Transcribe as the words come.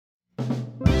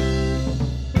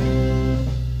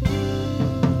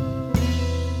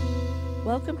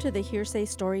Welcome to the Hearsay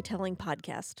Storytelling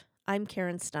Podcast. I'm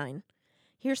Karen Stein.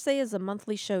 Hearsay is a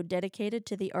monthly show dedicated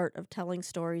to the art of telling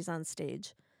stories on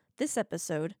stage. This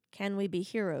episode, Can We Be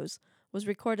Heroes, was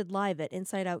recorded live at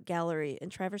Inside Out Gallery in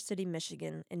Traverse City,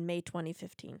 Michigan in May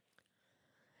 2015.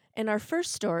 In our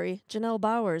first story, Janelle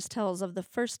Bowers tells of the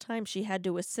first time she had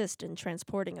to assist in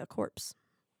transporting a corpse.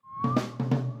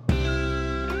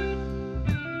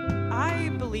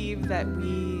 I believe that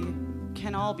we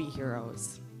can all be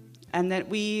heroes, and that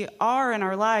we are in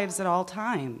our lives at all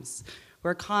times.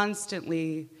 We're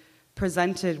constantly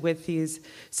presented with these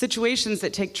situations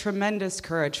that take tremendous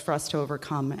courage for us to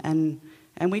overcome, and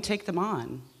we take them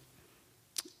on,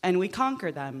 and we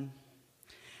conquer them.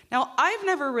 Now, I've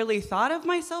never really thought of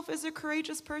myself as a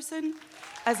courageous person.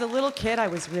 As a little kid, I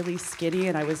was really skinny,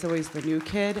 and I was always the new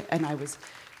kid, and I was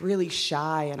really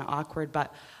shy and awkward,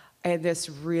 but I had this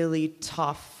really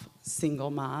tough single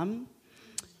mom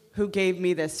who gave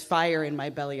me this fire in my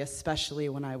belly, especially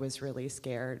when I was really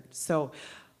scared. So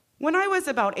when I was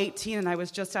about 18 and I was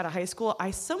just out of high school,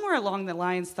 I somewhere along the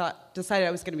lines decided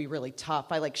I was going to be really tough.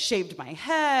 I shaved my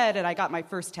head, and I got my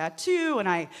first tattoo, and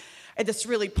I had this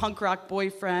really punk rock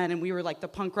boyfriend, and we were like the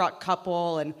punk rock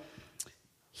couple, and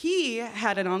he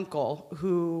had an uncle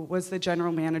who was the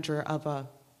general manager of a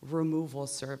removal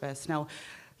service. Now,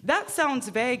 that sounds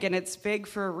vague, and it's vague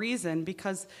for a reason,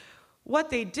 because what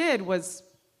they did was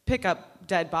pick up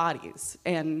dead bodies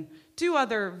and do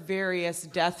other various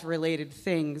death-related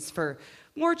things for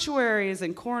mortuaries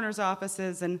and coroner's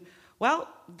offices. And, well,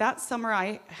 that summer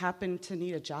I happened to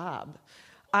need a job.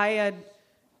 I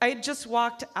had just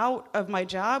walked out of my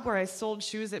job where I sold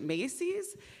shoes at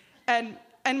Macy's, and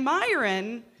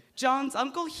Myron, John's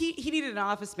uncle, he needed an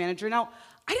office manager. Now,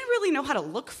 I didn't really know how to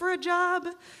look for a job,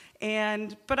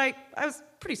 but I was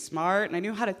pretty smart, and I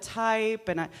knew how to type,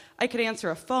 and I could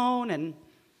answer a phone, and,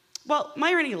 well,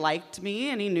 Myron, he liked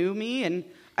me, and he knew me, and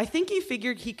I think he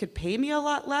figured he could pay me a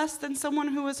lot less than someone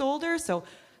who was older, so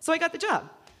I got the job.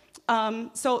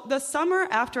 So the summer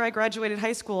after I graduated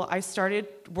high school, I started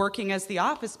working as the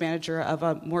office manager of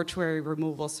a mortuary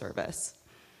removal service.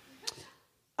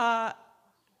 At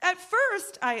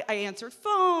first, I answered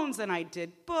phones, and I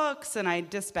did books, and I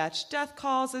dispatched death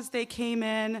calls as they came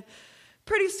in.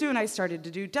 Pretty soon, I started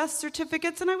to do death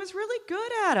certificates, and I was really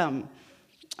good at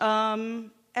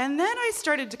them. And then I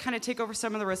started to kind of take over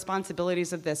some of the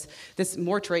responsibilities of this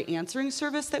mortuary answering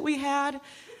service that we had.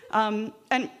 And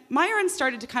Myron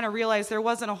started to kind of realize there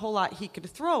wasn't a whole lot he could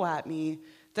throw at me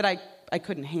that I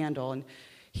couldn't handle. And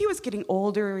he was getting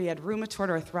older, he had rheumatoid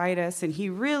arthritis, and he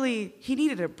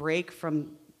needed a break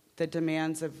from the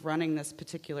demands of running this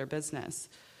particular business.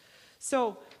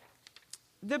 So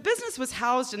the business was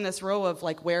housed in this row of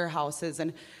warehouses,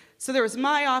 and so there was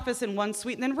my office in one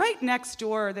suite, and then right next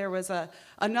door there was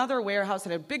another warehouse that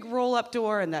had a big roll-up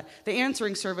door, and the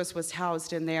answering service was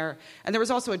housed in there, and there was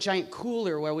also a giant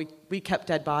cooler where we kept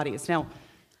dead bodies. Now,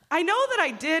 I know that I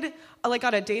did,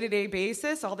 on a day-to-day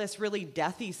basis, all this really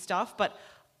deathy stuff, but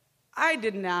I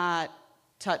did not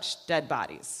touch dead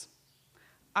bodies.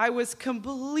 I was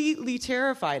completely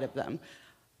terrified of them.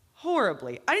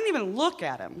 Horribly. I didn't even look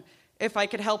at them if I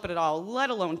could help it at all,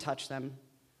 let alone touch them.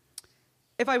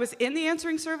 If I was in the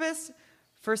answering service,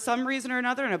 for some reason or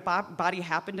another, and a body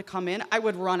happened to come in, I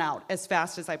would run out as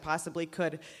fast as I possibly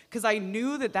could, because I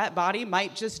knew that body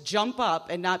might just jump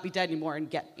up and not be dead anymore and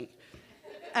get me.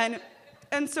 And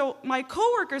so my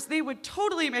coworkers, they would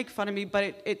totally make fun of me, but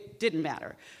it didn't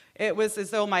matter. It was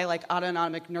as though my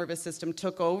autonomic nervous system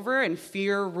took over, and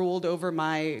fear ruled over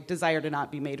my desire to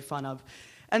not be made fun of.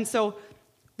 And so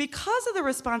because of the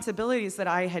responsibilities that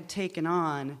I had taken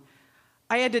on,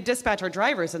 I had to dispatch our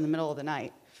drivers in the middle of the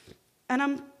night. And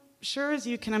I'm sure, as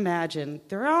you can imagine,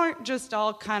 there aren't just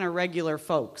all kind of regular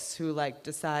folks who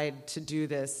decide to do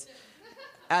this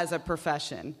as a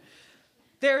profession.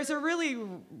 There's a really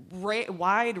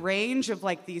wide range of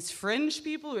these fringe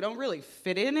people who don't really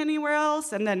fit in anywhere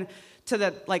else, and then to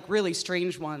the really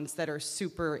strange ones that are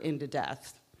super into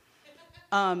death.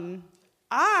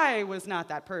 I was not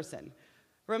that person.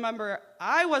 Remember,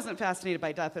 I wasn't fascinated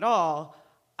by death at all.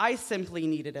 I simply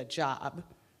needed a job.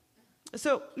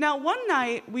 So now one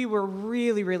night we were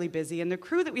really, really busy, and the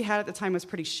crew that we had at the time was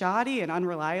pretty shoddy and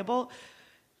unreliable.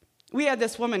 We had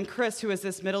this woman, Chris, who was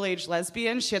this middle-aged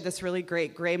lesbian. She had this really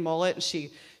great gray mullet, and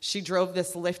she drove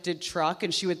this lifted truck,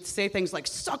 and she would say things like,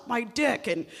 "Suck my dick,"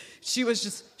 and she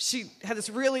had this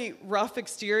really rough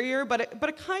exterior, but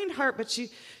a kind heart, but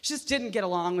she just didn't get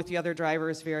along with the other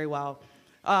drivers very well.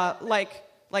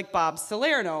 Like Bob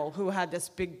Salerno, who had this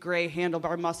big gray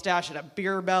handlebar mustache and a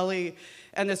beer belly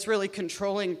and this really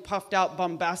controlling, puffed-out,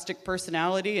 bombastic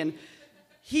personality. And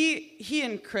he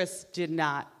and Chris did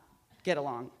not get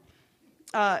along.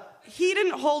 He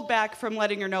didn't hold back from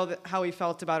letting her know how he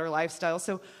felt about her lifestyle.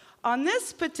 So on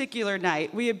this particular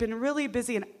night, we had been really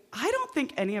busy, and I don't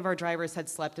think any of our drivers had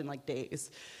slept in like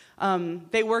days.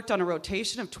 They worked on a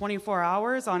rotation of 24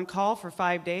 hours on call for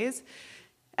 5 days.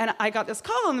 And I got this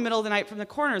call in the middle of the night from the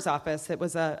coroner's office. It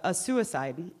was a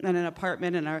suicide in an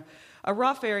apartment in a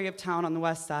rough area of town on the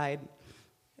west side.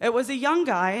 It was a young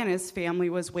guy, and his family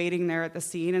was waiting there at the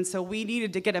scene, and so we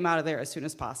needed to get him out of there as soon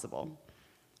as possible.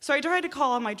 So I tried to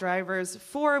call on my drivers,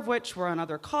 4 of which were on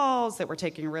other calls that were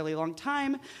taking a really long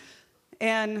time.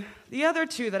 And the other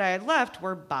 2 that I had left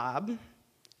were Bob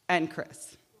and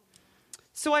Chris.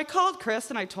 So I called Chris,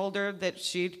 and I told her that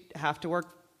she'd have to work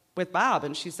with Bob,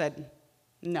 and she said,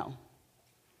 no.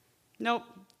 Nope,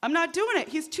 I'm not doing it.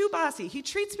 He's too bossy. He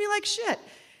treats me like shit.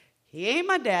 He ain't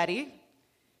my daddy.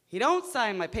 He don't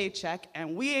sign my paycheck,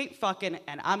 and we ain't fucking,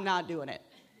 and I'm not doing it.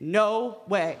 No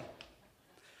way.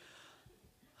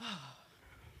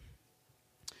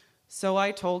 So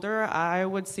I told her I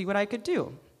would see what I could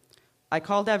do. I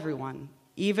called everyone,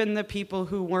 even the people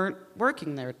who weren't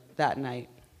working there that night.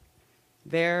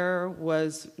 There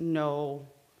was no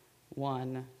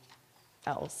one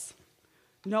else.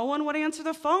 No one would answer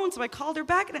the phone, so I called her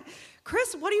back, and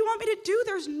Chris, what do you want me to do?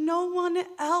 There's no one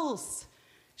else.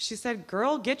 She said,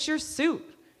 girl, get your suit.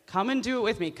 Come and do it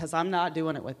with me, because I'm not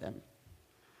doing it with them.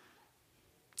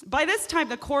 By this time,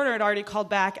 the coroner had already called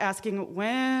back asking,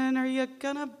 when are you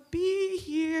going to be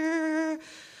here?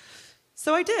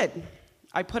 So I did.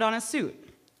 I put on a suit.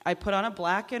 I put on a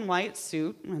black and white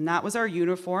suit, and that was our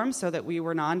uniform so that we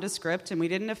were nondescript and we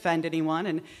didn't offend anyone.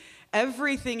 And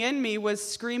everything in me was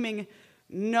screaming,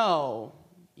 no,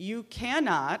 you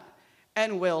cannot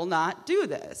and will not do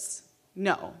this.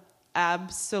 No,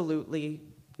 absolutely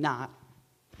not.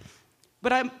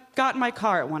 But I got in my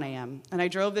car at 1 a.m., and I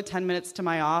drove the 10 minutes to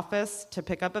my office to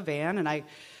pick up a van, and I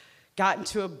got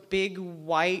into a big,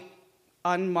 white,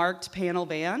 unmarked panel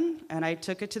van, and I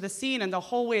took it to the scene, and the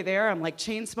whole way there, I'm like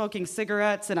chain-smoking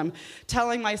cigarettes, and I'm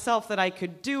telling myself that I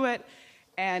could do it,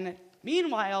 and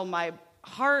meanwhile, my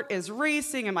heart is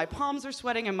racing, and my palms are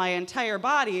sweating, and my entire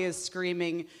body is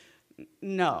screaming,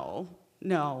 no,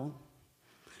 no.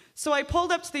 So I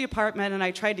pulled up to the apartment, and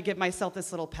I tried to give myself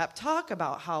this little pep talk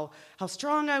about how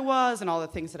strong I was and all the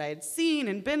things that I had seen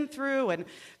and been through, and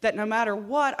that no matter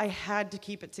what, I had to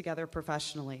keep it together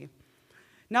professionally.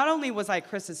 Not only was I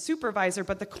Chris's supervisor,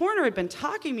 but the coroner had been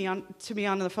talking to me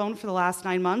on the phone for the last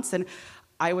 9 months, and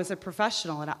I was a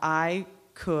professional, and I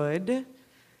could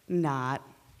not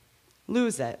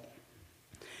lose it.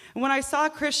 And when I saw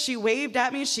Chris, she waved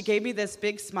at me, she gave me this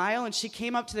big smile, and she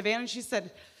came up to the van and she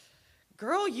said,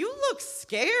 girl, you look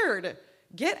scared.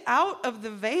 Get out of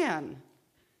the van.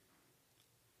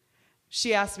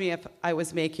 She asked me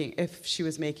if she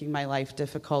was making my life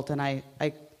difficult, and I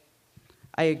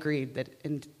agreed that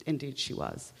indeed she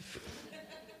was.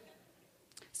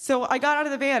 So I got out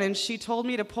of the van, and she told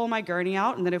me to pull my gurney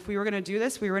out, and that if we were going to do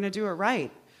this, we were going to do it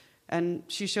right. And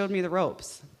she showed me the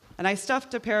ropes. And I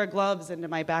stuffed a pair of gloves into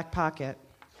my back pocket,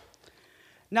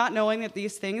 not knowing that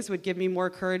these things would give me more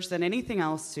courage than anything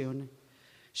else soon.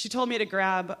 She told me to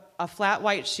grab a flat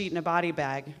white sheet and a body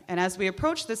bag. And as we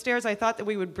approached the stairs, I thought that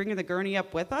we would bring the gurney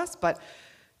up with us, but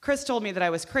Chris told me that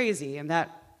I was crazy and that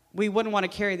we wouldn't want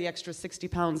to carry the extra 60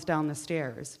 pounds down the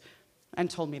stairs, and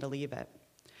told me to leave it.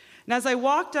 And as I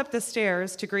walked up the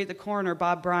stairs to greet the coroner,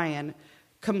 Bob Bryan,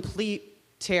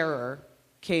 complete terror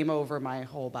came over my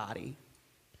whole body.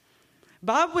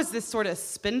 Bob was this sort of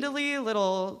spindly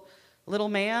little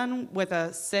man with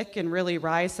a sick and really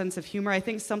wry sense of humor. I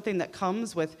think something that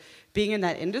comes with being in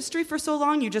that industry for so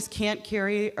long, you just can't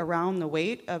carry around the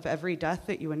weight of every death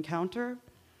that you encounter.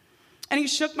 And he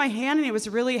shook my hand, and he was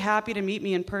really happy to meet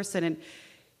me in person, and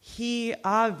he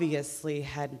obviously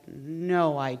had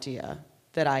no idea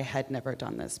that I had never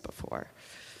done this before.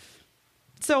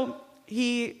 So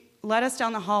he led us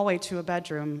down the hallway to a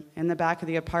bedroom in the back of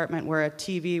the apartment where a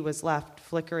TV was left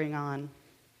flickering on.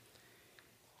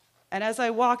 And as I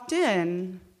walked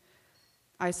in,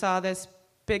 I saw this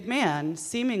big man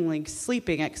seemingly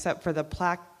sleeping except for the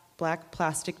black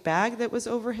plastic bag that was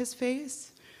over his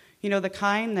face. You know, the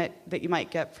kind that you might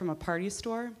get from a party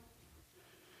store.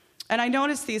 And I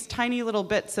noticed these tiny little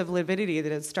bits of lividity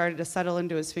that had started to settle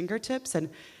into his fingertips, and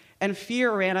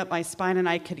fear ran up my spine, and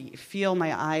I could feel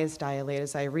my eyes dilate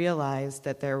as I realized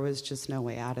that there was just no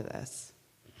way out of this.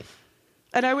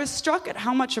 And I was struck at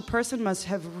how much a person must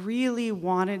have really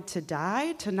wanted to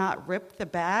die to not rip the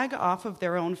bag off of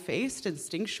their own face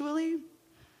instinctually.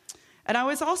 And I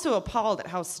was also appalled at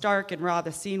how stark and raw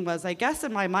the scene was. I guess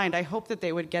in my mind, I hoped that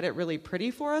they would get it really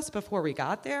pretty for us before we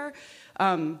got there,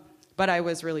 but I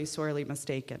was really sorely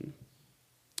mistaken.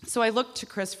 So I looked to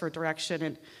Chris for direction,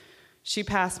 and she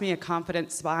passed me a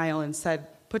confident smile and said,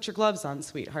 "Put your gloves on,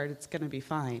 sweetheart, it's going to be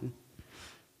fine."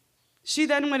 She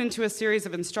then went into a series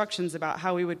of instructions about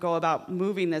how we would go about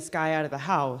moving this guy out of the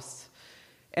house.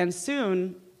 And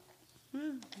soon,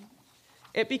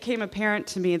 it became apparent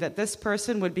to me that this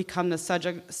person would become the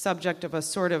subject of a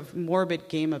sort of morbid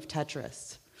game of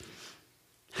Tetris.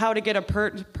 How to get a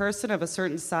person of a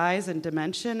certain size and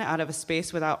dimension out of a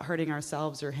space without hurting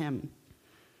ourselves or him.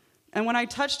 And when I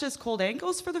touched his cold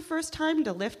ankles for the first time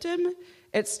to lift him,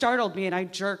 it startled me and I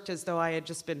jerked as though I had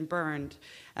just been burned,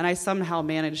 and I somehow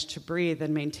managed to breathe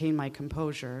and maintain my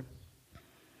composure.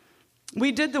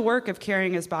 We did the work of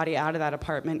carrying his body out of that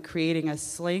apartment, creating a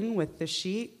sling with the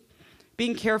sheet,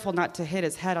 being careful not to hit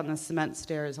his head on the cement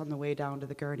stairs on the way down to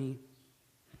the gurney.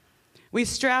 We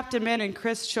strapped him in, and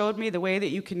Chris showed me the way that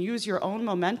you can use your own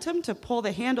momentum to pull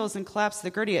the handles and collapse the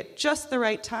gurney at just the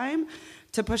right time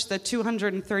to push the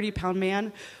 230-pound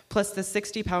man plus the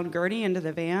 60-pound gurney into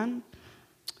the van,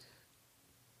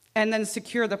 and then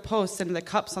secure the posts into the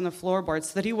cups on the floorboard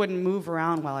so that he wouldn't move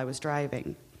around while I was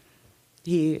driving.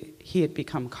 He had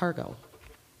become cargo.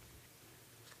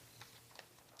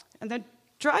 And the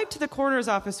drive to the coroner's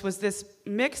office was this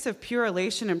mix of pure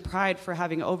elation and pride for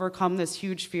having overcome this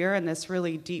huge fear and this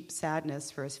really deep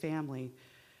sadness for his family,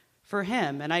 for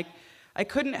him. And I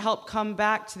couldn't help come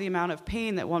back to the amount of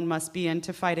pain that one must be in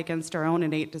to fight against our own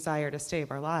innate desire to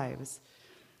save our lives.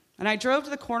 And I drove to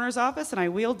the coroner's office, and I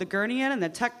wheeled the gurney in, and the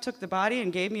tech took the body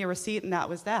and gave me a receipt, and that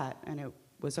was that, and it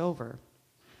was over.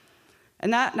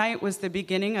 And that night was the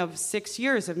beginning of 6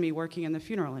 years of me working in the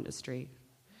funeral industry.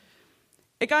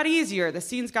 It got easier, the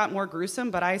scenes got more gruesome,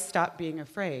 but I stopped being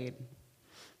afraid.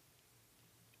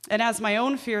 And as my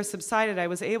own fear subsided, I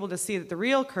was able to see that the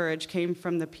real courage came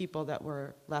from the people that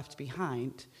were left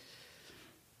behind.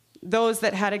 Those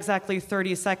that had exactly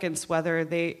 30 seconds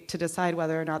to decide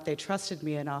whether or not they trusted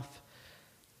me enough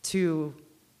to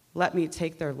let me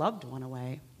take their loved one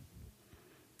away.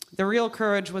 The real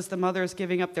courage was the mothers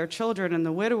giving up their children and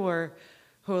the widower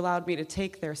who allowed me to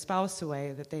take their spouse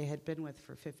away that they had been with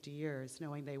for 50 years,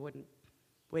 knowing they wouldn't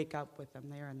wake up with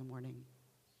them there in the morning.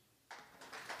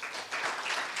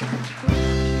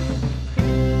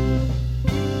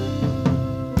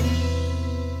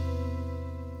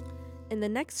 In the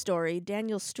next story,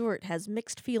 Daniel Stewart has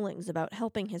mixed feelings about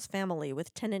helping his family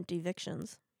with tenant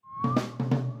evictions.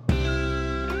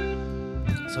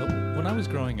 So when I was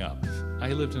growing up,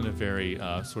 I lived in a very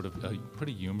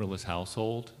pretty humorless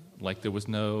household. Like there was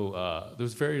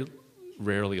very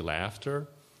rarely laughter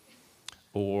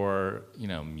or,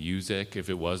 music if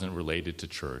it wasn't related to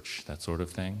church, that sort of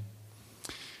thing.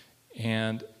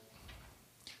 And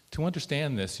to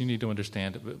understand this, you need to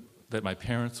understand that my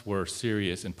parents were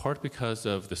serious, in part because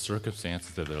of the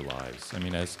circumstances of their lives. I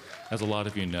mean, as a lot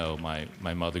of you know,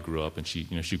 my mother grew up, and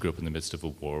she grew up in the midst of a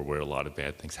war where a lot of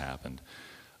bad things happened.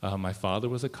 My father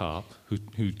was a cop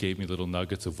who gave me little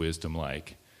nuggets of wisdom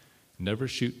like, never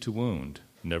shoot to wound,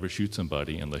 never shoot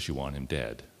somebody unless you want him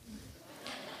dead.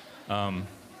 And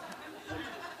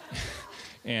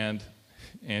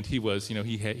he was,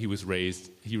 he was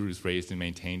raised and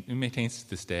maintains to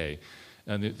this day,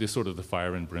 this sort of the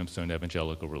fire and brimstone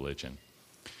evangelical religion.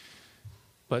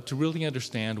 But to really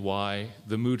understand why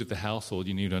the mood of the household,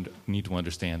 you need to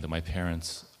understand that my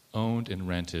parents owned and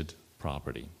rented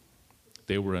property.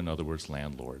 They were, in other words,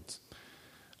 landlords.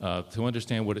 To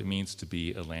understand what it means to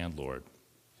be a landlord,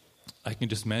 I can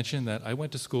just mention that I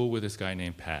went to school with this guy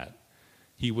named Pat.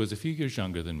 He was a few years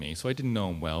younger than me, so I didn't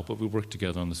know him well, but we worked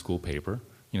together on the school paper.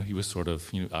 He was sort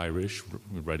of Irish,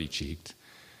 ruddy-cheeked.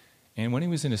 And when he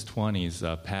was in his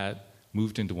 20s, Pat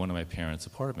moved into one of my parents'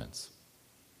 apartments,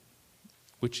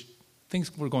 which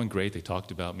things were going great. They talked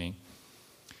about me,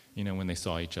 when they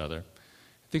saw each other.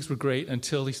 Things were great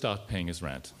until he stopped paying his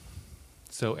rent.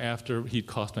 So after he'd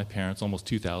cost my parents almost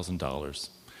 $2,000,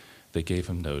 they gave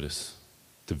him notice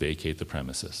to vacate the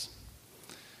premises.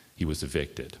 He was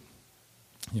evicted.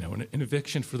 An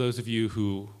eviction, for those of you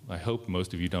who, I hope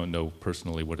most of you don't know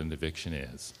personally what an eviction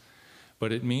is,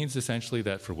 but it means essentially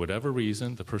that for whatever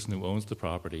reason, the person who owns the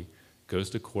property goes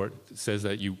to court, says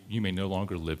that you may no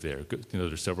longer live there.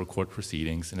 There's several court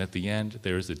proceedings, and at the end,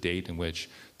 there is a date in which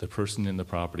the person in the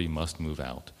property must move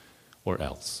out, or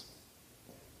else.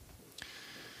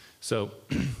 So,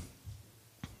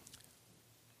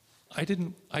 I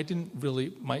didn't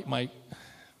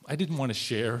want to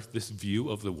share this view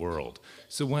of the world.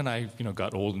 So when I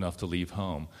got old enough to leave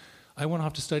home, I went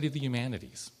off to study the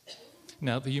humanities,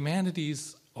 Now, the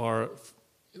humanities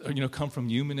come from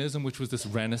humanism, which was this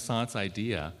Renaissance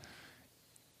idea,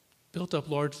 built up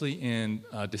largely in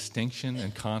distinction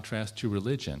and contrast to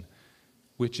religion,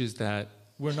 which is that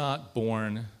we're not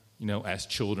born, as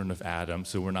children of Adam,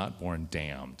 so we're not born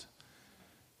damned.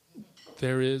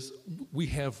 We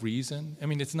have reason. I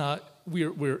mean,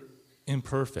 we're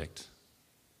imperfect,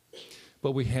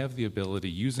 but we have the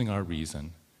ability, using our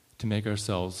reason, to make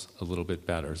ourselves a little bit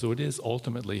better. So it is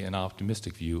ultimately an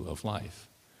optimistic view of life.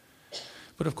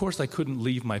 But of course, I couldn't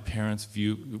leave my parents'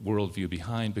 worldview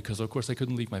behind because, of course, I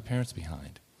couldn't leave my parents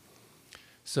behind.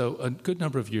 So a good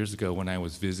number of years ago, when I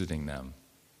was visiting them,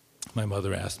 my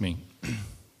mother asked me,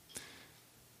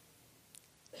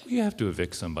 "We have to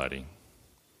evict somebody.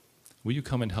 Will you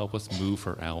come and help us move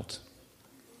her out?"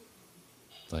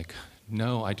 Like,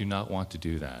 no, I do not want to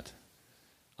do that.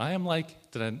 I am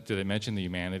like, did I mention the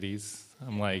humanities?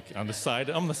 I'm like, I'm the side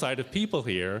of people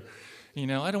here.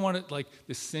 I don't want to, like,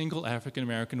 this single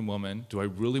African-American woman, do I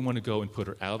really want to go and put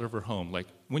her out of her home? Like,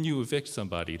 when you evict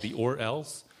somebody, the or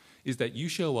else is that you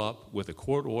show up with a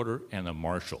court order and a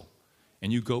marshal,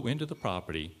 and you go into the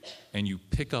property, and you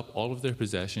pick up all of their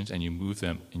possessions, and you move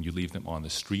them, and you leave them on the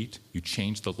street, you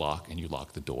change the lock, and you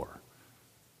lock the door.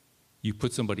 You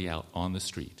put somebody out on the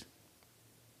street.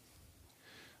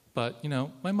 But,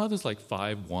 my mother's like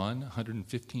 5'1",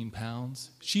 115 pounds.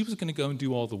 She was going to go and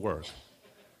do all the work.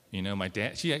 My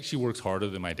dad, she actually works harder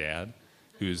than my dad,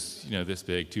 who's, this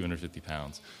big, 250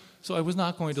 pounds. So I was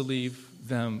not going to leave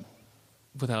them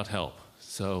without help.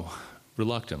 So,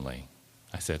 reluctantly,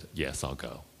 I said, yes, I'll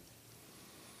go.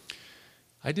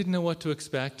 I didn't know what to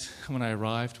expect when I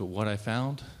arrived, but what I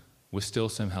found was still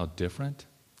somehow different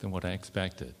than what I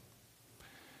expected.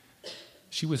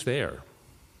 She was there.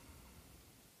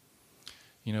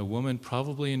 A woman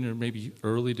probably in her maybe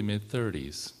early to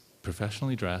mid-30s,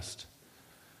 professionally dressed,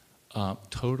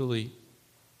 totally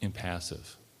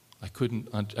impassive. I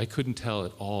couldn't tell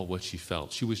at all what she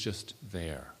felt. She was just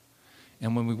there.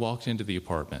 And when we walked into the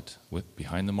apartment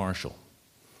behind the marshal,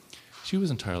 she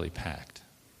was entirely packed,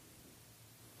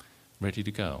 ready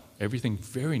to go. Everything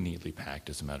very neatly packed,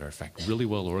 as a matter of fact, really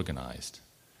well organized.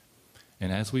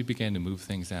 And as we began to move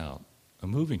things out, a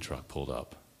moving truck pulled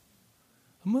up.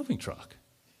 A moving truck.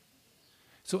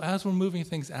 So as we're moving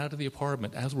things out of the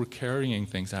apartment, as we're carrying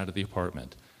things out of the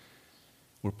apartment,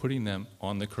 we're putting them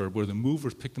on the curb where the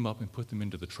movers pick them up and put them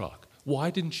into the truck. Why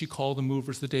didn't she call the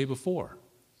movers the day before?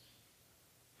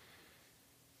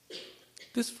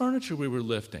 This furniture we were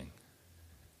lifting,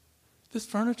 this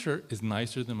furniture is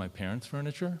nicer than my parents'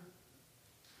 furniture.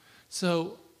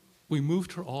 So we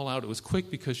moved her all out. It was quick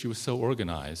because she was so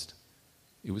organized.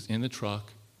 It was in the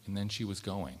truck, and then she was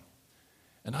going.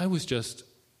 And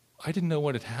I didn't know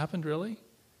what had happened, really.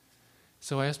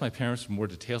 So I asked my parents for more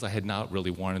details. I had not really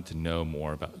wanted to know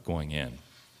more about going in.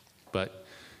 But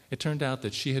it turned out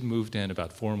that she had moved in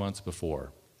about 4 months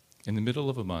before, in the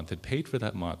middle of a month, had paid for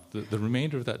that month, the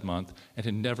remainder of that month, and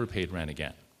had never paid rent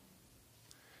again.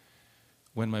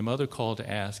 When my mother called to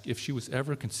ask if she was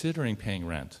ever considering paying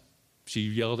rent, she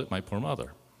yelled at my poor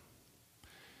mother.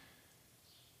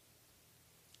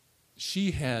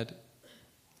 She had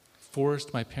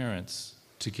forced my parents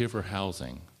to give her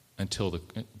housing until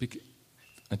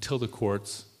the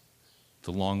courts,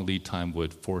 the long lead time,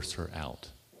 would force her out.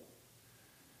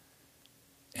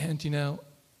 And,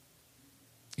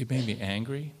 it made me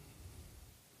angry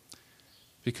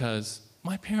because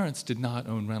my parents did not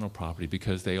own rental property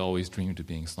because they always dreamed of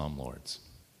being slumlords.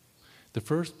 The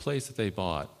first place that they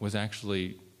bought was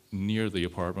actually near the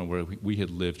apartment where we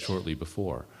had lived shortly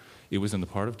before. It was in the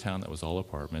part of town that was all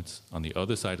apartments. On the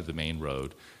other side of the main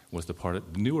road was the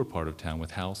newer part of town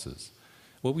with houses.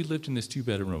 Well, we lived in this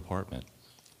 2-bedroom apartment.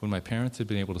 When my parents had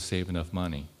been able to save enough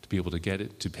money to be able to get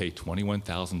it to pay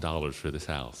 $21,000 for this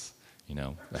house,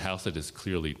 a house that has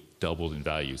clearly doubled in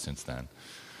value since then.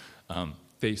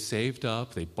 They saved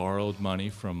up. They borrowed money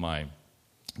from my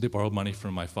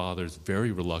father's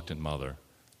very reluctant mother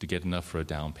to get enough for a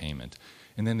down payment,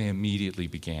 and then they immediately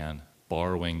began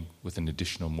borrowing with an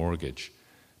additional mortgage,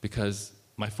 because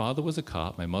my father was a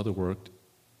cop. My mother worked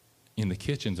in the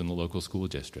kitchens in the local school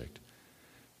district.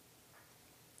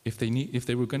 If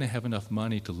they were going to have enough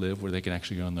money to live where they could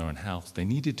actually own their own house, they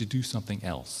needed to do something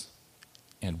else.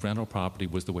 And rental property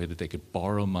was the way that they could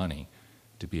borrow money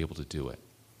to be able to do it.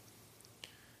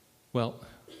 Well,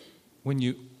 when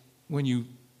you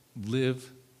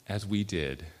live as we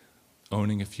did,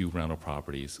 owning a few rental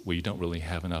properties where you don't really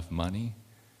have enough money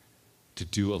to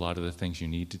do a lot of the things you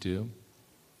need to do,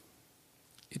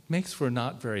 it makes for a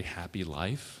not very happy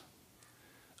life.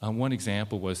 One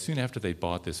example was soon after they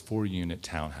bought this 4-unit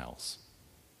townhouse.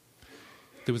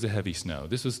 there was a heavy snow.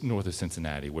 This was north of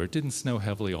Cincinnati, where it didn't snow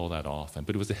heavily all that often,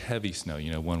 but it was a heavy snow,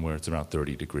 one where it's around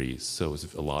 30 degrees, so it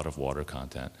was a lot of water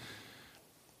content.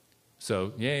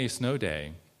 So, yay, snow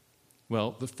day.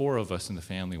 Well, the 4 of us in the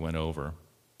family went over,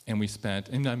 and we spent,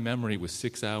 in my memory, it was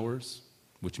 6 hours,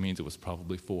 which means it was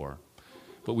probably 4.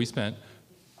 But we spent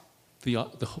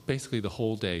basically the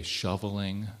whole day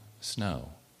shoveling snow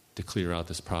to clear out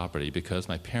this property because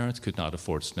my parents could not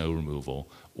afford snow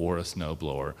removal or a snow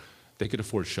blower. They could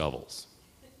afford shovels.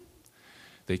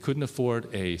 They couldn't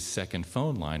afford a second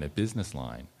phone line, a business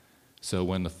line. So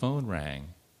when the phone rang,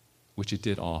 which it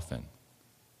did often,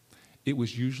 it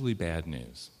was usually bad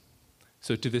news.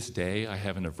 So to this day, I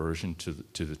have an aversion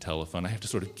to the telephone. I have to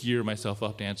sort of gear myself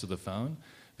up to answer the phone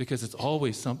because it's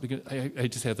always something, I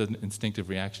just have the instinctive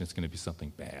reaction it's going to be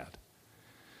something bad.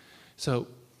 So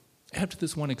after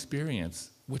this one experience,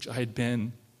 which I had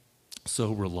been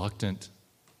so reluctant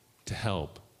to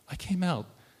help, I came out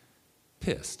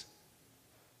pissed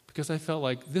because I felt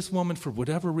like this woman, for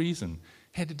whatever reason,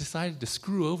 had decided to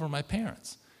screw over my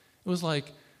parents. It was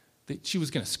like she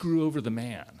was going to screw over the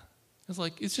man. It was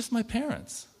like, it's just my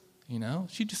parents,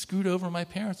 She just screwed over my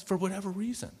parents for whatever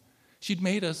reason. She'd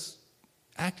made us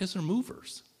act as her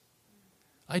movers.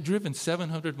 I'd driven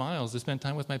 700 miles to spend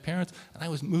time with my parents, and I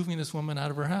was moving this woman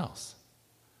out of her house.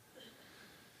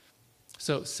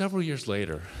 So several years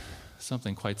later,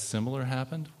 something quite similar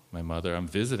happened. I'm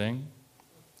visiting.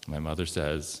 My mother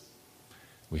says,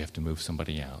 we have to move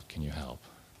somebody out. Can you help?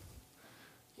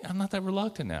 Yeah, I'm not that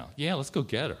reluctant now. Yeah, let's go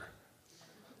get her.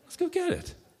 Let's go get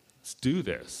it. Let's do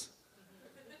this.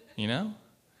 And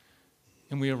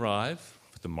we arrive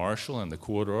with the marshal and the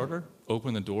court order,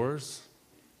 open the doors.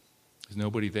 There's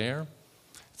nobody there.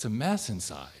 It's a mess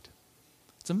inside.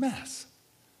 It's a mess.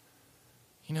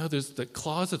 There's the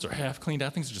closets are half cleaned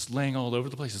out. Things are just laying all over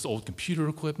the place. There's old computer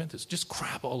equipment. There's just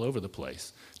crap all over the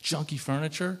place. Junky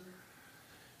furniture.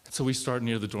 And so we start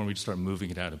near the door and we just start moving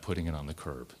it out and putting it on the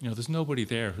curb. There's nobody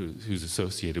there who's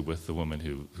associated with the woman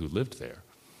who lived there.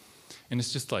 And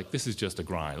it's just like, this is just a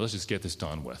grind. Let's just get this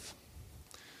done with.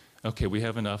 Okay, we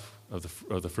have enough of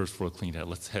the first floor cleaned out.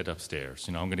 Let's head upstairs.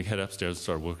 I'm going to head upstairs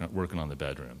and start working on the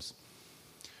bedrooms.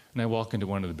 And I walk into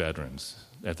one of the bedrooms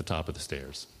at the top of the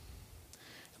stairs.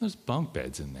 And there's bunk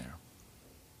beds in there.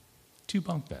 2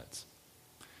 bunk beds.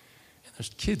 And there's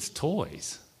kids'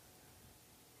 toys.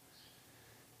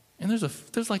 And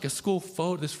there's like a school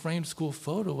photo, this framed school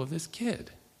photo of this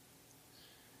kid.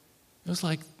 It was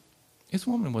like, this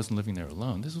woman wasn't living there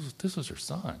alone. This was her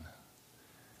son.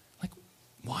 Like,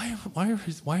 why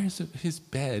is his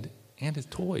bed and his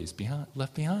toys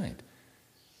left behind?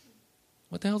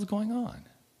 What the hell's going on?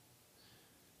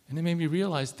 And it made me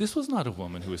realize this was not a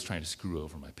woman who was trying to screw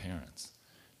over my parents.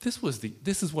 This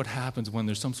is what happens when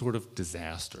there's some sort of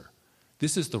disaster.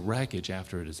 This is the wreckage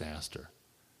after a disaster.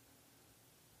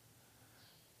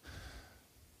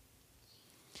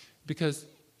 Because,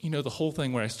 the whole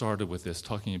thing where I started with this,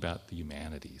 talking about the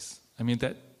humanities. I mean,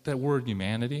 that word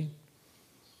humanity,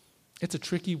 it's a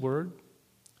tricky word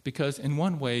because in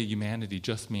one way, humanity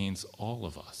just means all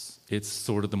of us. It's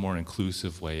sort of the more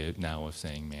inclusive way now of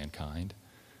saying mankind.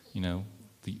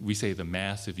 We say the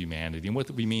mass of humanity, and what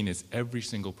we mean is every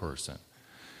single person.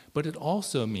 But it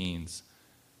also means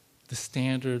the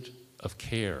standard of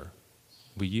care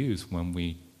we use when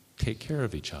we take care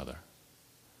of each other.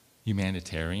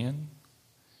 Humanitarian.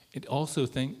 It also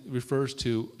refers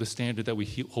to the standard that we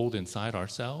hold inside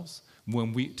ourselves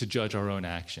to judge our own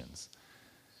actions.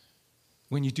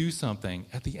 When you do something,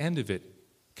 at the end of it,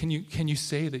 can you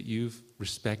say that you've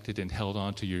respected and held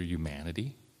on to your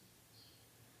humanity?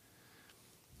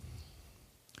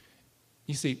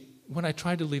 You see, when I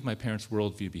tried to leave my parents'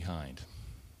 worldview behind,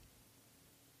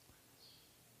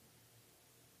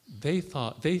 they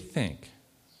think,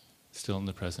 still in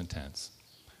the present tense,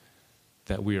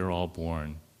 that we are all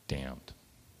born damned.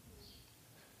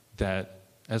 That,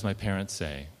 as my parents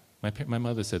say, my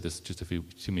mother said this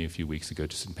to me a few weeks ago,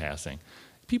 just in passing,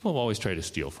 people always try to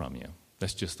steal from you.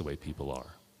 That's just the way people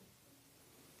are.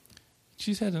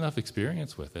 She's had enough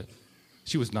experience with it.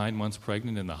 She was 9 months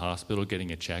pregnant in the hospital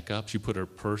getting a checkup. She put her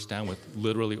purse down with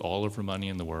literally all of her money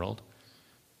in the world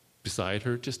beside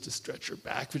her just to stretch her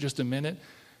back for just a minute.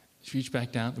 She reached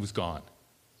back down, it was gone.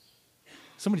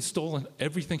 Somebody's stolen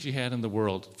everything she had in the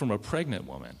world from a pregnant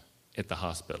woman at the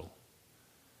hospital.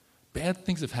 Bad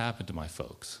things have happened to my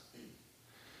folks.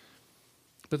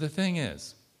 But the thing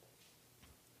is,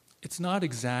 it's not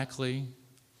exactly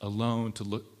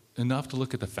enough to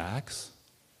look at the facts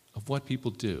of what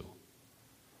people do.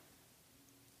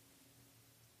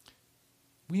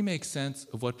 We make sense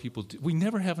of what people do. We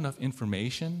never have enough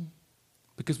information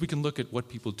because we can look at what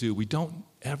people do. We don't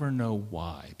ever know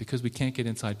why, because we can't get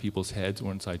inside people's heads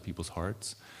or inside people's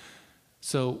hearts.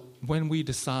 So when we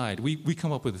decide, we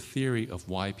come up with a theory of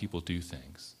why people do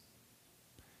things.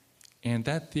 And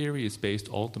that theory is based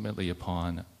ultimately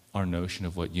upon our notion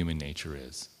of what human nature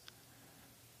is.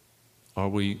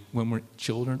 When we're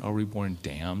children, are we born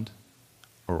damned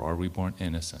or are we born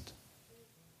innocent?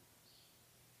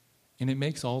 And it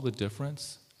makes all the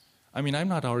difference. I mean, I'm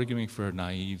not arguing for a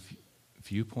naive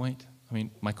viewpoint. I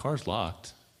mean, my car's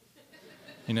locked,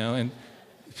 and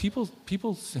people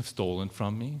have stolen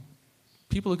from me.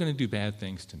 People are going to do bad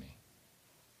things to me.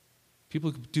 People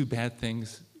do bad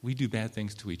things. We do bad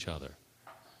things to each other.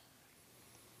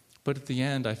 But at the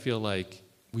end, I feel like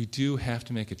we do have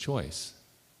to make a choice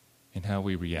in how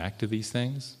we react to these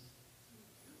things.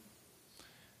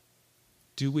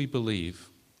 Do we believe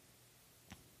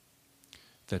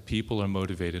that people are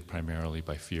motivated primarily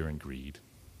by fear and greed?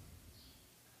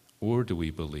 Or do we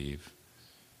believe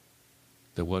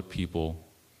that what people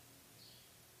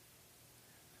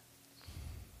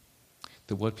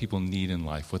need in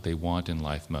life, what they want in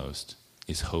life most,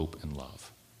 is hope and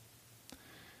love?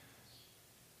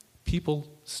 People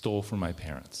stole from my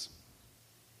parents.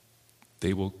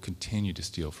 They will continue to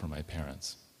steal from my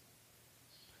parents.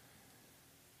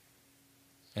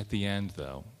 At the end,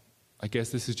 though, I guess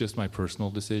this is just my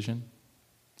personal decision.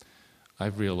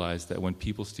 I've realized that when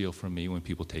people steal from me, when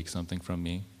people take something from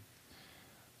me,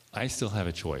 I still have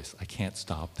a choice. I can't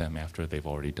stop them after they've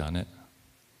already done it.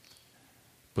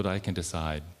 But I can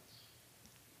decide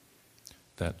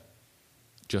that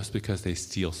just because they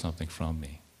steal something from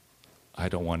me, I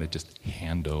don't want to just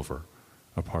hand over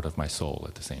a part of my soul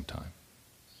at the same time.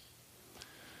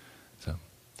 So,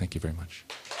 thank you very much.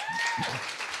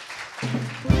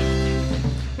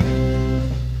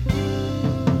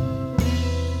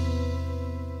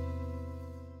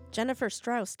 Jennifer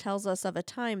Strauss tells us of a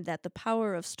time that the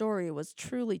power of story was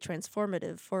truly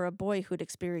transformative for a boy who'd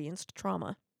experienced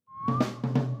trauma.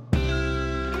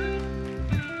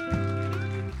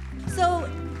 So,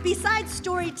 besides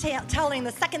storytelling,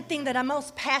 the second thing that I'm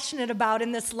most passionate about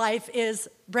in this life is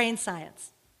brain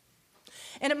science.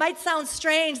 And it might sound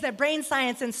strange that brain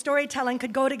science and storytelling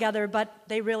could go together, but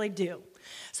they really do.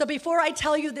 So before I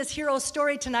tell you this hero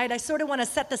story tonight, I sort of want to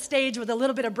set the stage with a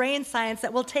little bit of brain science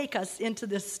that will take us into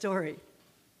this story.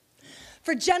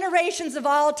 For generations of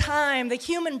all time, the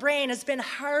human brain has been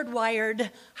hardwired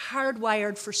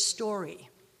for story.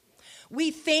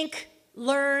 We think,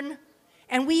 learn,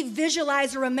 and we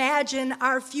visualize or imagine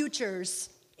our futures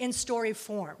in story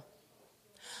form.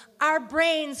 Our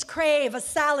brains crave a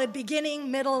solid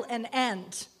beginning, middle, and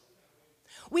end.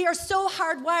 We are so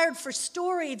hardwired for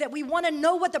story that we want to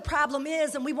know what the problem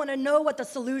is and we want to know what the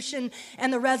solution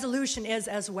and the resolution is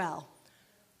as well.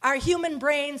 Our human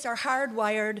brains are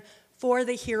hardwired for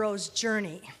the hero's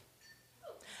journey.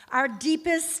 Our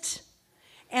deepest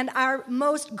and our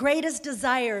most greatest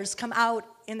desires come out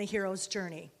in the hero's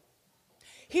journey.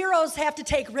 Heroes have to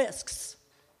take risks.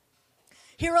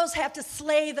 Heroes have to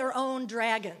slay their own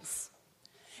dragons.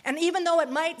 And even though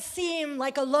it might seem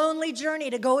like a lonely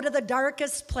journey to go to the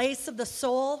darkest place of the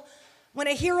soul, when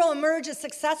a hero emerges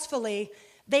successfully,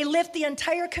 they lift the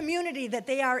entire community that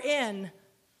they are in,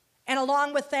 and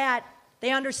along with that,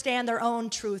 they understand their own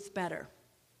truth better.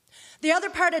 The other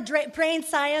part of brain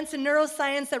science and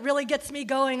neuroscience that really gets me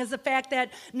going is the fact that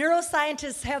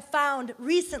neuroscientists have found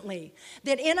recently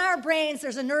that in our brains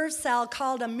there's a nerve cell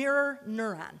called a mirror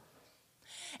neuron.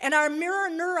 And our mirror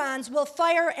neurons will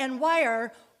fire and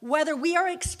wire whether we are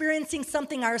experiencing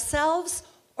something ourselves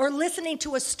or listening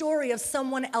to a story of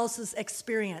someone else's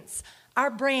experience.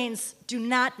 Our brains do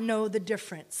not know the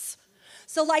difference.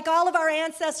 So like all of our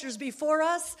ancestors before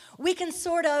us, we can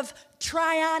sort of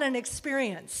try on an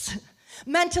experience.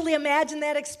 Mentally imagine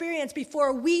that experience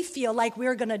before we feel like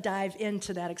we're going to dive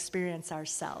into that experience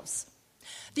ourselves.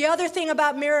 The other thing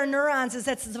about mirror neurons is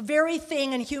that it's the very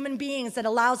thing in human beings that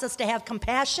allows us to have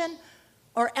compassion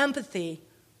or empathy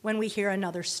when we hear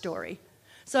another story.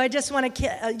 So I just want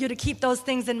you to keep those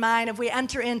things in mind if we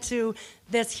enter into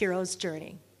this hero's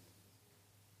journey.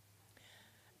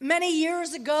 Many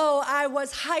years ago, I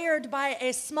was hired by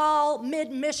a small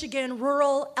mid-Michigan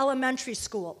rural elementary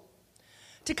school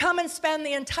to come and spend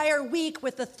the entire week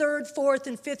with the 3rd, 4th,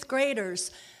 and 5th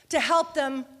graders to help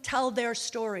them tell their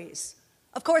stories.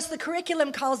 Of course, the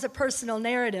curriculum calls it personal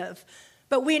narrative,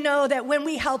 but we know that when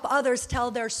we help others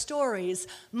tell their stories,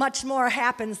 much more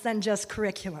happens than just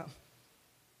curriculum.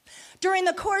 During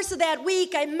the course of that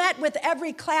week, I met with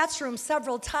every classroom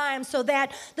several times so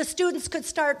that the students could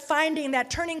start finding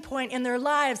that turning point in their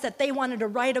lives that they wanted to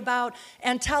write about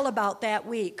and tell about that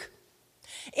week.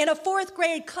 In a 4th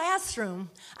grade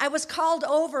classroom, I was called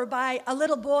over by a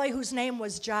little boy whose name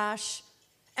was Josh.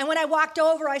 And when I walked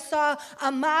over, I saw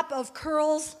a mop of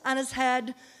curls on his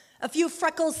head, a few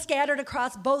freckles scattered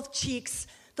across both cheeks,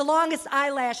 the longest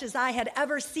eyelashes I had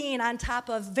ever seen on top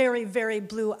of very, very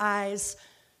blue eyes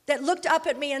that looked up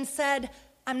at me and said,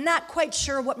 "I'm not quite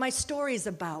sure what my story's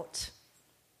about."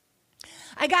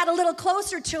 I got a little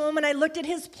closer to him and I looked at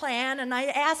his plan and I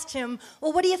asked him,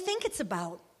 "Well, what do you think it's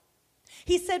about?"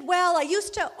 He said, "Well, I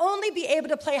used to only be able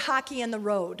to play hockey in the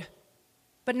road,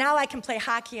 but now I can play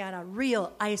hockey on a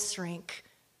real ice rink."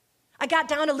 I got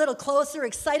down a little closer,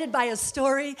 excited by his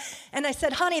story, and I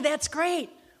said, "Honey, that's great.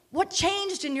 What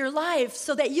changed in your life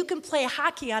so that you can play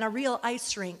hockey on a real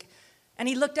ice rink?" And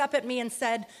he looked up at me and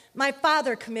said, "My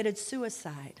father committed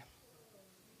suicide."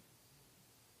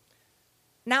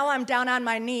 Now I'm down on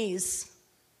my knees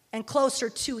and closer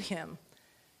to him.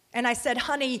 And I said,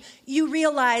 "Honey, you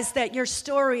realize that your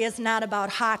story is not about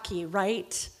hockey,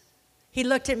 right?" He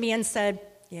looked at me and said,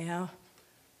 "Yeah."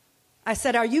 I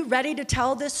said, "Are you ready to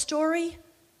tell this story?"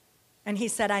 And he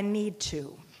said, "I need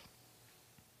to."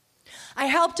 I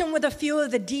helped him with a few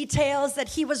of the details that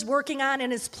he was working on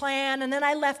in his plan, and then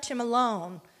I left him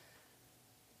alone.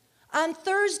 On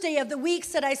Thursday of the weeks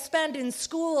that I spend in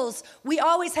schools, we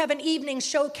always have an evening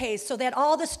showcase so that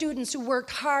all the students who worked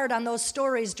hard on those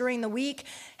stories during the week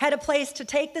had a place to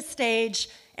take the stage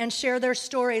and share their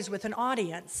stories with an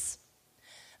audience.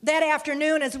 That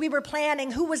afternoon, as we were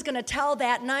planning who was going to tell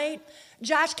that night,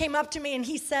 Josh came up to me and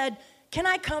he said, "Can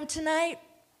I come tonight?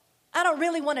 I don't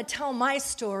really want to tell my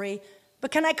story, but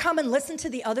can I come and listen to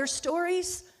the other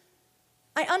stories?"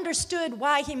 I understood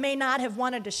why he may not have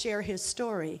wanted to share his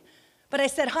story. But I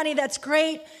said, "Honey, that's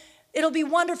great. It'll be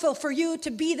wonderful for you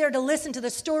to be there to listen to the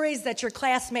stories that your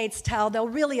classmates tell. They'll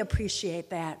really appreciate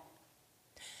that."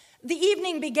 The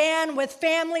evening began with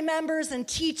family members and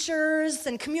teachers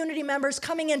and community members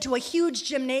coming into a huge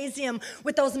gymnasium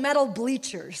with those metal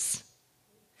bleachers.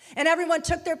 And everyone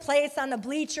took their place on the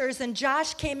bleachers, and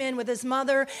Josh came in with his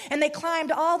mother, and they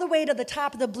climbed all the way to the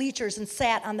top of the bleachers and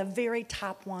sat on the very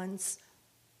top ones.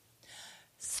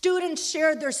 Students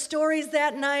shared their stories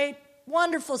that night,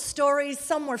 wonderful stories.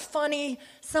 Some were funny,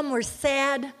 some were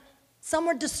sad, some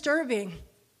were disturbing.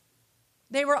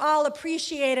 They were all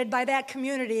appreciated by that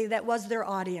community that was their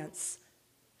audience.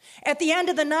 At the end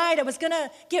of the night, I was going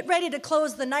to get ready to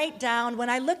close the night down when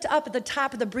I looked up at the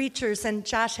top of the bleachers and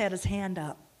Josh had his hand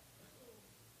up.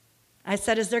 I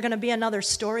said, "Is there going to be another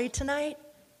story tonight?"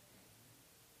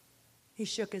 He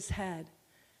shook his head.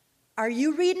 "Are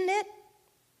you reading it?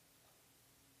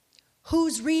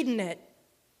 Who's reading it?"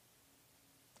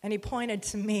 And he pointed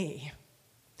to me.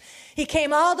 He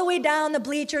came all the way down the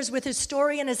bleachers with his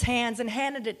story in his hands and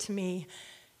handed it to me.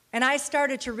 And I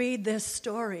started to read this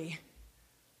story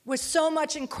with so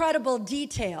much incredible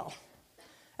detail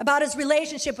about his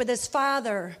relationship with his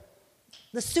father,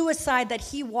 the suicide that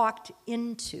he walked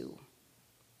into,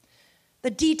 the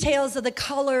details of the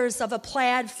colors of a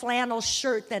plaid flannel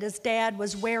shirt that his dad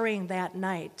was wearing that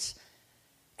night,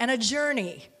 and a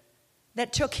journey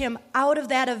that took him out of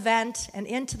that event and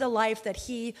into the life that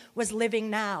he was living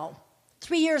now.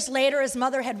 3 years later, his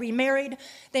mother had remarried.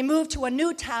 They moved to a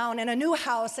new town and a new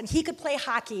house, and he could play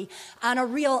hockey on a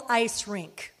real ice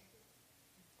rink.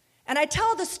 And I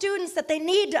tell the students that they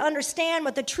need to understand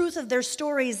what the truth of their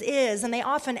stories is, and they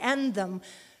often end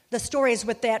the stories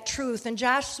with that truth. And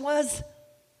Josh was,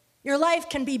 your life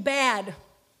can be bad,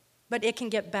 but it can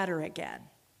get better again.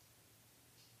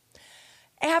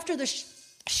 After the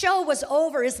show was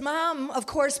over, his mom, of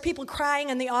course, people crying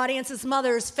in the audience, his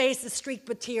mother's face is streaked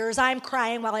with tears. I'm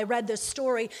crying while I read this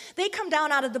story. They come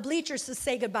down out of the bleachers to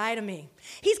say goodbye to me.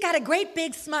 He's got a great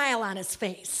big smile on his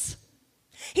face.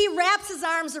 He wraps his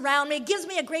arms around me, gives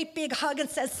me a great big hug and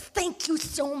says, "Thank you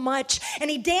so much." And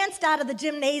he danced out of the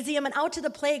gymnasium and out to the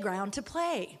playground to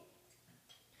play.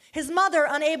 His mother,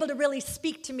 unable to really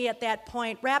speak to me at that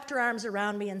point, wrapped her arms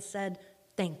around me and said,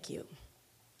 "Thank you."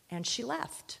 And she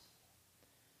left.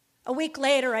 A week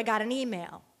later, I got an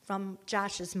email from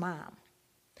Josh's mom.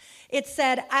 It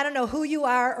said, "I don't know who you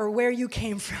are or where you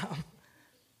came from,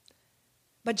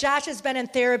 but Josh has been in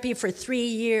therapy for 3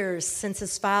 years since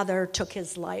his father took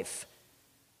his life.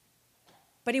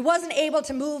 But he wasn't able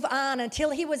to move on until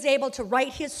he was able to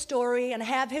write his story and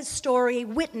have his story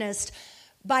witnessed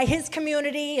by his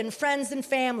community and friends and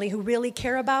family who really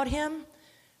care about him."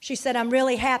 She said, "I'm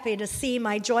really happy to see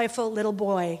my joyful little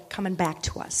boy coming back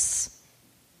to us."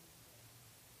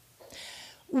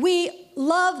 We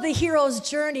love the hero's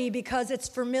journey because it's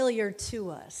familiar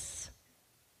to us.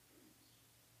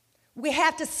 We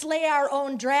have to slay our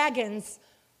own dragons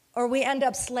or we end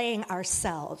up slaying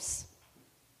ourselves.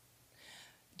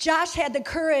 Josh had the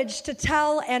courage to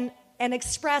tell and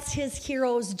express his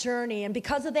hero's journey, and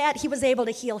because of that, he was able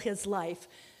to heal his life.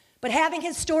 But having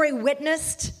his story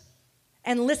witnessed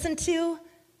and listened to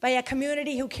by a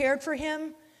community who cared for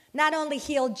him not only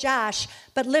healed Josh,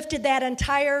 but lifted that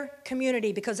entire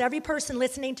community, because every person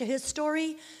listening to his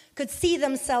story could see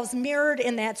themselves mirrored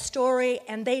in that story,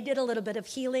 and they did a little bit of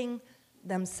healing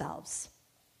themselves.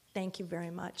 Thank you very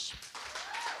much.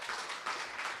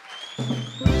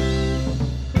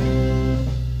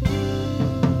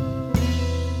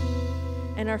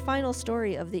 In our final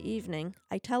story of the evening,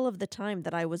 I tell of the time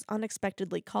that I was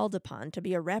unexpectedly called upon to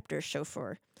be a Raptor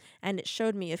chauffeur, and it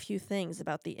showed me a few things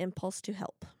about the impulse to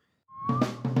help.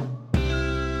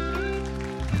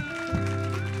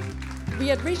 We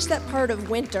had reached that part of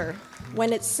winter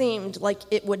when it seemed like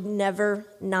it would never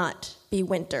not be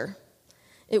winter.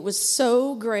 It was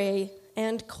so gray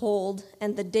and cold,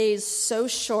 and the days so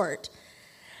short.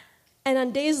 And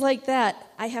on days like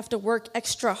that, I have to work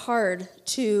extra hard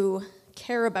to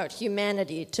care about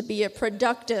humanity, to be a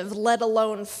productive, let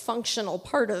alone functional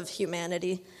part of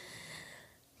humanity,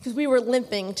 because we were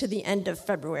limping to the end of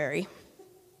February.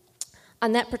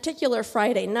 On that particular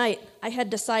Friday night, I had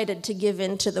decided to give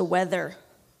in to the weather.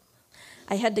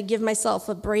 I had to give myself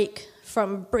a break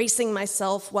from bracing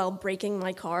myself while braking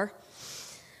my car.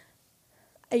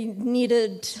 I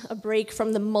needed a break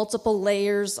from the multiple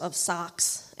layers of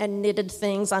socks and knitted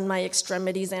things on my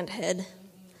extremities and head.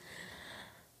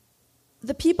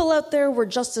 The people out there were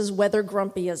just as weather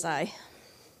grumpy as I.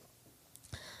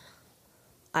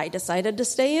 I decided to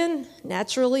stay in.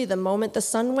 Naturally, the moment the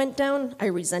sun went down, I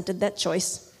resented that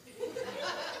choice.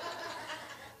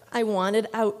 I wanted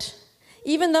out.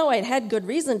 Even though I'd had good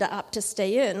reason to opt to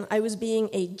stay in, I was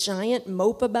being a giant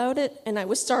mope about it, and I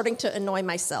was starting to annoy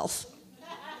myself.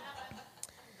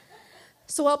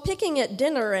 So while picking at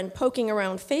dinner and poking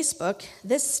around Facebook,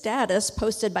 this status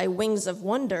posted by Wings of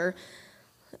Wonder,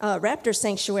 Raptor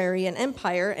Sanctuary and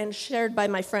Empire, and shared by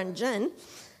my friend Jen,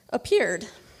 appeared.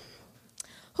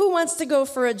 Who wants to go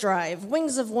for a drive?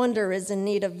 Wings of Wonder is in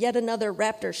need of yet another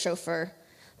Raptor chauffeur.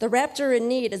 The Raptor in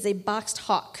need is a boxed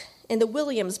hawk in the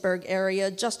Williamsburg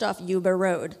area just off Yuba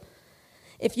Road.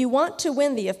 If you want to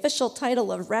win the official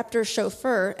title of Raptor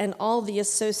chauffeur and all the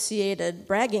associated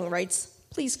bragging rights,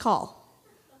 please call.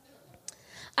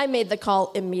 I made the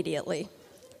call immediately.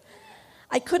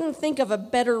 I couldn't think of a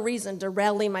better reason to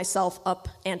rally myself up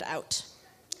and out.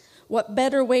 What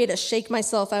better way to shake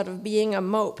myself out of being a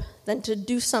mope than to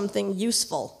do something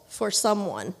useful for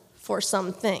someone, for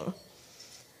something?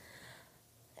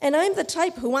 And I'm the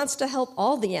type who wants to help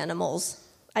all the animals.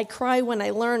 I cry when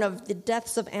I learn of the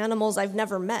deaths of animals I've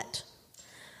never met.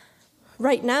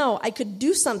 Right now, I could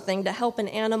do something to help an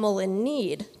animal in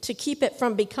need, to keep it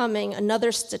from becoming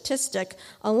another statistic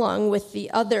along with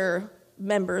the other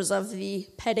members of the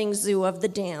petting zoo of the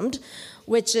damned,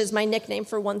 which is my nickname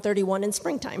for 131 in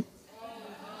springtime.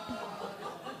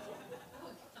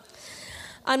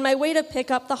 On my way to pick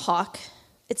up the hawk,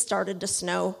 it started to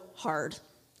snow hard.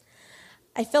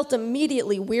 I felt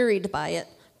immediately wearied by it,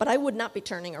 but I would not be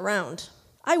turning around.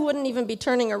 I wouldn't even be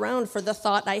turning around for the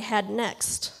thought I had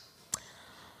next.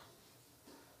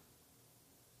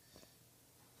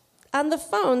 On the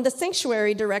phone, the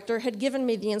sanctuary director had given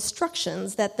me the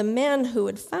instructions that the man who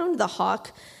had found the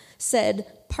hawk said,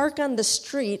 park on the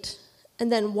street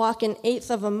and then walk an eighth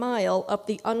of a mile up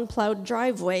the unplowed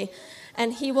driveway,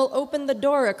 and he will open the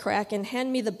door a crack and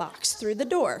hand me the box through the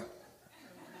door.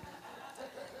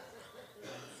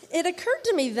 It occurred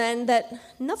to me then that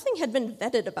nothing had been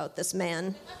vetted about this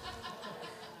man,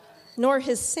 nor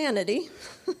his sanity.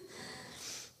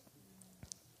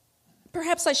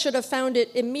 Perhaps I should have found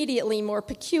it immediately more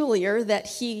peculiar that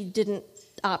he didn't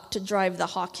opt to drive the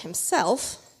hawk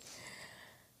himself.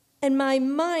 And my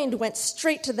mind went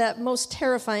straight to that most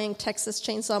terrifying Texas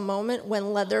Chainsaw moment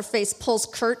when Leatherface pulls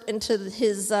Kurt into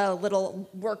his little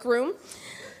workroom.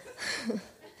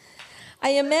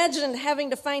 I imagined having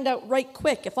to find out right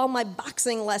quick if all my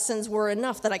boxing lessons were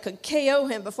enough that I could KO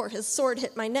him before his sword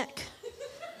hit my neck.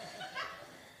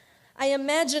 I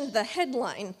imagined the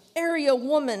headline, area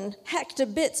woman hacked to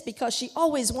bits because she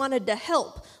always wanted to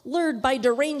help, lured by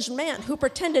deranged man who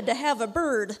pretended to have a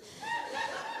bird.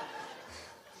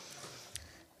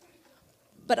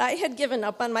 But I had given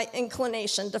up on my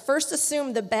inclination to first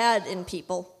assume the bad in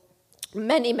people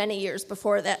many, many years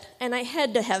before that, and I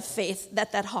had to have faith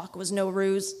that that hawk was no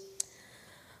ruse.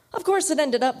 Of course, it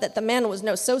ended up that the man was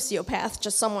no sociopath,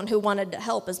 just someone who wanted to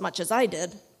help as much as I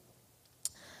did.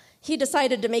 He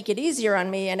decided to make it easier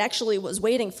on me and actually was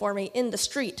waiting for me in the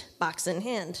street, box in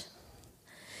hand.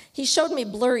 He showed me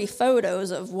blurry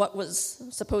photos of what was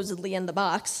supposedly in the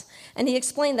box, and he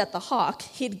explained that the hawk,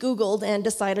 he'd Googled and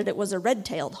decided it was a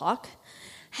red-tailed hawk,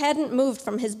 hadn't moved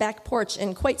from his back porch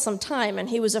in quite some time, and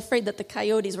he was afraid that the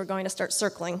coyotes were going to start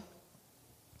circling.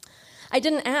 I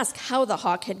didn't ask how the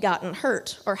hawk had gotten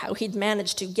hurt or how he'd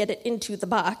managed to get it into the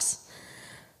box.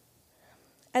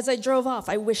 As I drove off,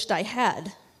 I wished I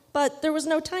had, but there was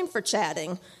no time for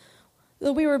chatting.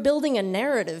 Though we were building a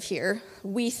narrative here,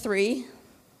 we three,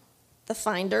 the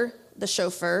finder, the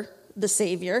chauffeur, the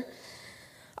savior,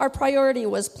 our priority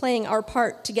was playing our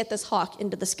part to get this hawk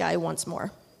into the sky once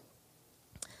more.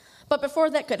 But before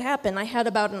that could happen, I had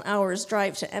about an hour's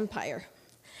drive to Empire,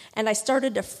 and I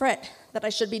started to fret that I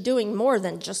should be doing more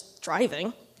than just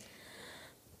driving.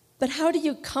 But how do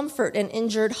you comfort an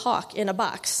injured hawk in a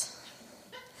box?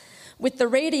 With the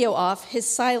radio off, his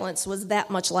silence was that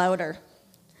much louder.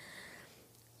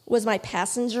 Was my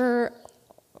passenger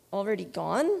already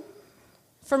gone?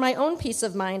 For my own peace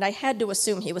of mind, I had to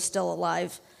assume he was still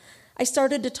alive. I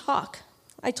started to talk.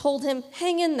 I told him,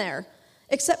 hang in there.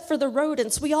 Except for the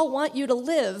rodents, we all want you to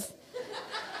live.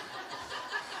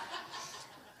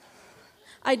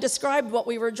 I described what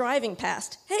we were driving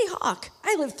past. Hey, Hawk,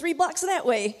 I live 3 blocks that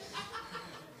way.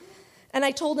 And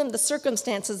I told him the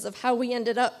circumstances of how we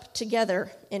ended up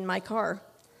together in my car.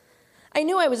 I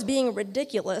knew I was being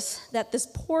ridiculous, that this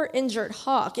poor injured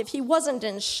hawk, if he wasn't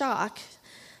in shock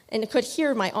and could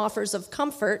hear my offers of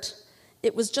comfort,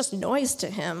 it was just noise to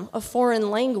him, a foreign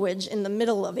language in the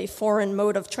middle of a foreign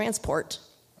mode of transport.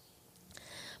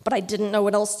 But I didn't know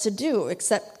what else to do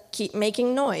except keep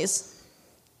making noise.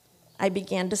 I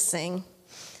began to sing.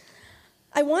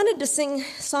 I wanted to sing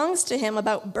songs to him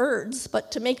about birds,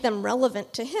 but to make them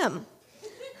relevant to him.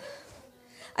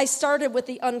 I started with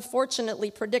the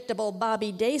unfortunately predictable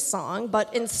Bobby Day song,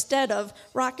 but instead of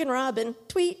Rockin' Robin,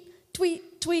 tweet,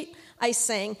 tweet, tweet, I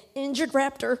sang Injured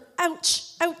Raptor,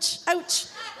 ouch, ouch, ouch.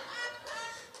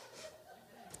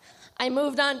 I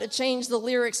moved on to change the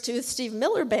lyrics to the Steve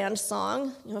Miller Band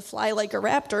song, Fly Like a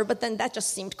Raptor, but then that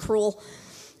just seemed cruel.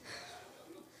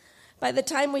 By the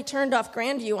time we turned off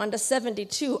Grandview onto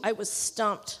 72, I was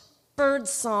stumped. Bird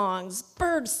songs,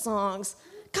 bird songs.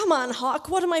 Come on, Hawk,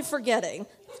 what am I forgetting?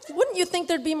 Wouldn't you think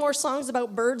there'd be more songs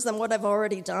about birds than what I've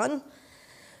already done?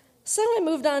 So I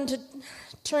moved on to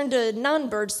turn to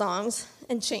non-bird songs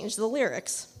and change the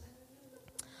lyrics.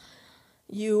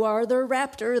 You are the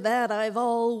raptor that I've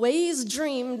always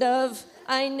dreamed of.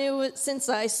 I knew it since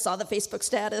I saw the Facebook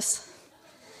status.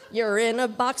 You're in a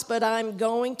box, but I'm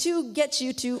going to get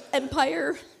you to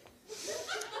Empire.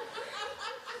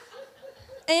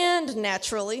 And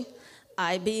naturally,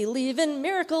 I believe in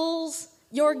miracles.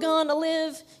 You're gonna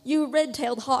live, you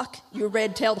red-tailed hawk,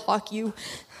 you.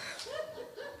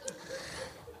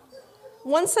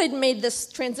 Once I'd made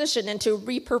this transition into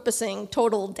repurposing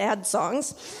total dad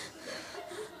songs,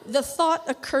 the thought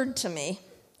occurred to me,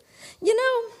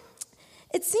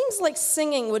 it seems like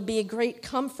singing would be a great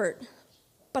comfort,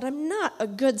 but I'm not a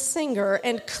good singer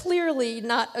and clearly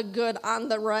not a good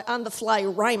on-the-fly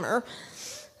rhymer.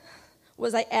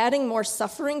 Was I adding more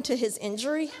suffering to his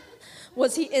injury?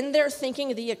 Was he in there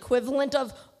thinking the equivalent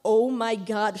of, oh my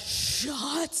God,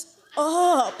 shut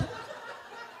up?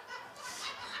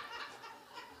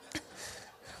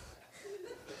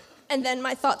 And then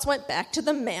my thoughts went back to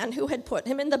the man who had put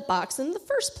him in the box in the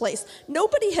first place.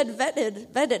 Nobody had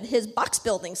vetted his box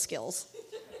building skills.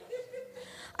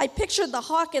 I pictured the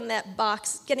hawk in that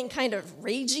box getting kind of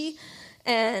ragey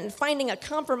and finding a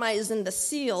compromise in the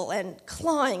seal and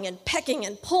clawing and pecking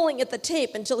and pulling at the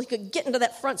tape until he could get into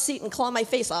that front seat and claw my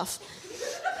face off.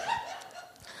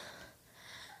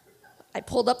 I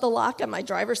pulled up the lock on my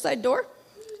driver's side door,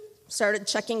 started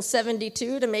checking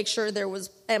 72 to make sure there was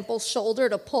ample shoulder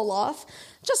to pull off,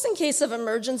 just in case of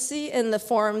emergency, in the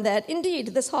form that, indeed,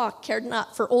 this hawk cared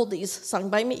not for oldies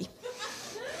sung by me.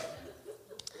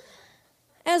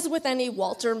 As with any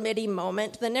Walter Mitty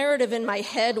moment, the narrative in my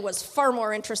head was far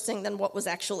more interesting than what was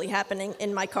actually happening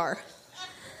in my car.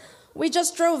 We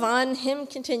just drove on, him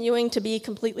continuing to be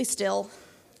completely still,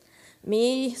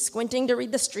 me squinting to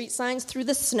read the street signs through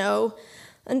the snow,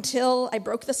 until I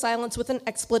broke the silence with an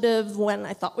expletive when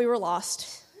I thought we were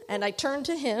lost. And I turned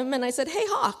to him and I said, "Hey,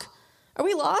 Hawk, are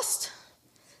we lost?"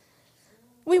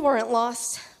 We weren't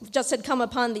lost. We just had come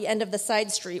upon the end of the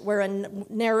side street where a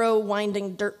narrow,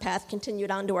 winding dirt path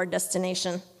continued on to our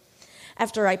destination.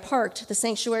 After I parked, the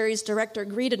sanctuary's director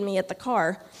greeted me at the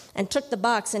car and took the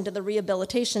box into the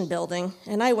rehabilitation building,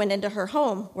 and I went into her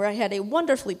home where I had a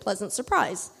wonderfully pleasant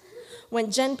surprise.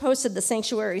 When Jen posted the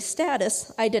sanctuary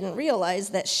status, I didn't realize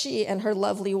that she and her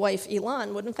lovely wife,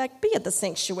 Elon, would in fact be at the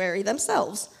sanctuary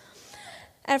themselves.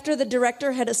 After the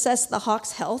director had assessed the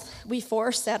hawk's health, we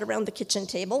four sat around the kitchen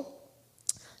table,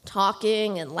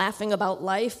 talking and laughing about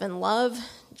life and love,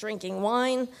 drinking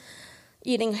wine,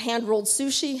 eating hand-rolled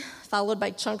sushi, followed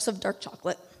by chunks of dark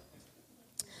chocolate.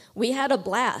 We had a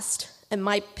blast, and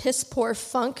my piss-poor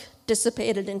funk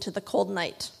dissipated into the cold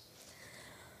night.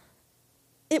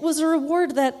 It was a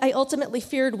reward that I ultimately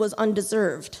feared was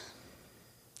undeserved.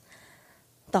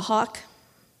 The hawk,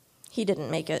 he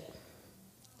didn't make it.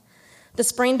 The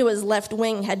sprain to his left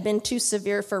wing had been too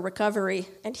severe for recovery,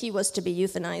 and he was to be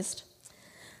euthanized.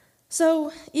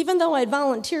 So, even though I'd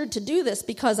volunteered to do this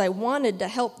because I wanted to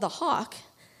help the hawk,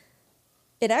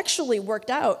 it actually worked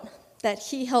out that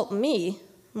he helped me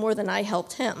more than I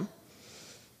helped him.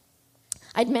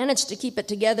 I'd managed to keep it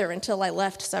together until I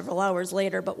left several hours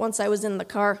later, but once I was in the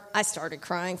car, I started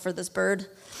crying for this bird.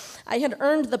 I had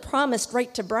earned the promised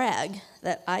right to brag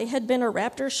that I had been a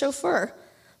raptor chauffeur,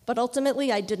 but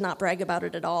ultimately I did not brag about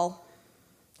it at all.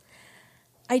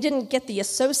 I didn't get the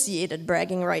associated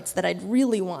bragging rights that I'd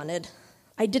really wanted.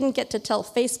 I didn't get to tell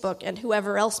Facebook and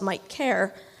whoever else might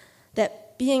care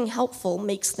that being helpful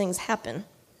makes things happen.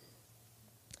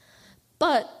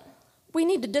 But we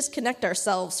need to disconnect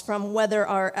ourselves from whether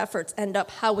our efforts end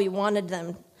up how we wanted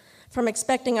them, from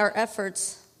expecting our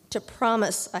efforts to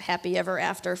promise a happy ever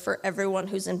after for everyone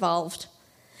who's involved.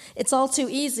 It's all too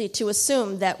easy to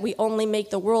assume that we only make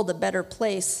the world a better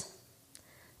place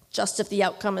just if the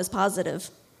outcome is positive.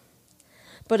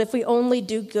 But if we only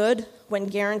do good when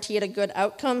guaranteed a good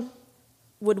outcome,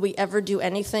 would we ever do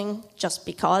anything just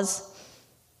because?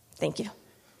 Thank you.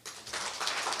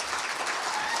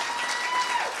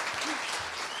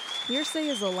 Hearsay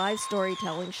is a live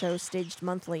storytelling show staged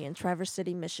monthly in Traverse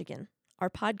City, Michigan. Our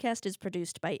podcast is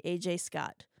produced by AJ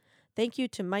Scott. Thank you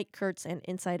to Mike Kurtz and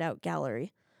Inside Out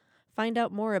Gallery. Find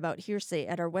out more about Hearsay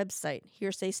at our website,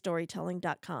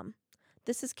 hearsaystorytelling.com.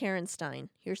 This is Karen Stein,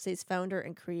 Hearsay's founder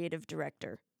and creative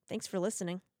director. Thanks for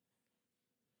listening.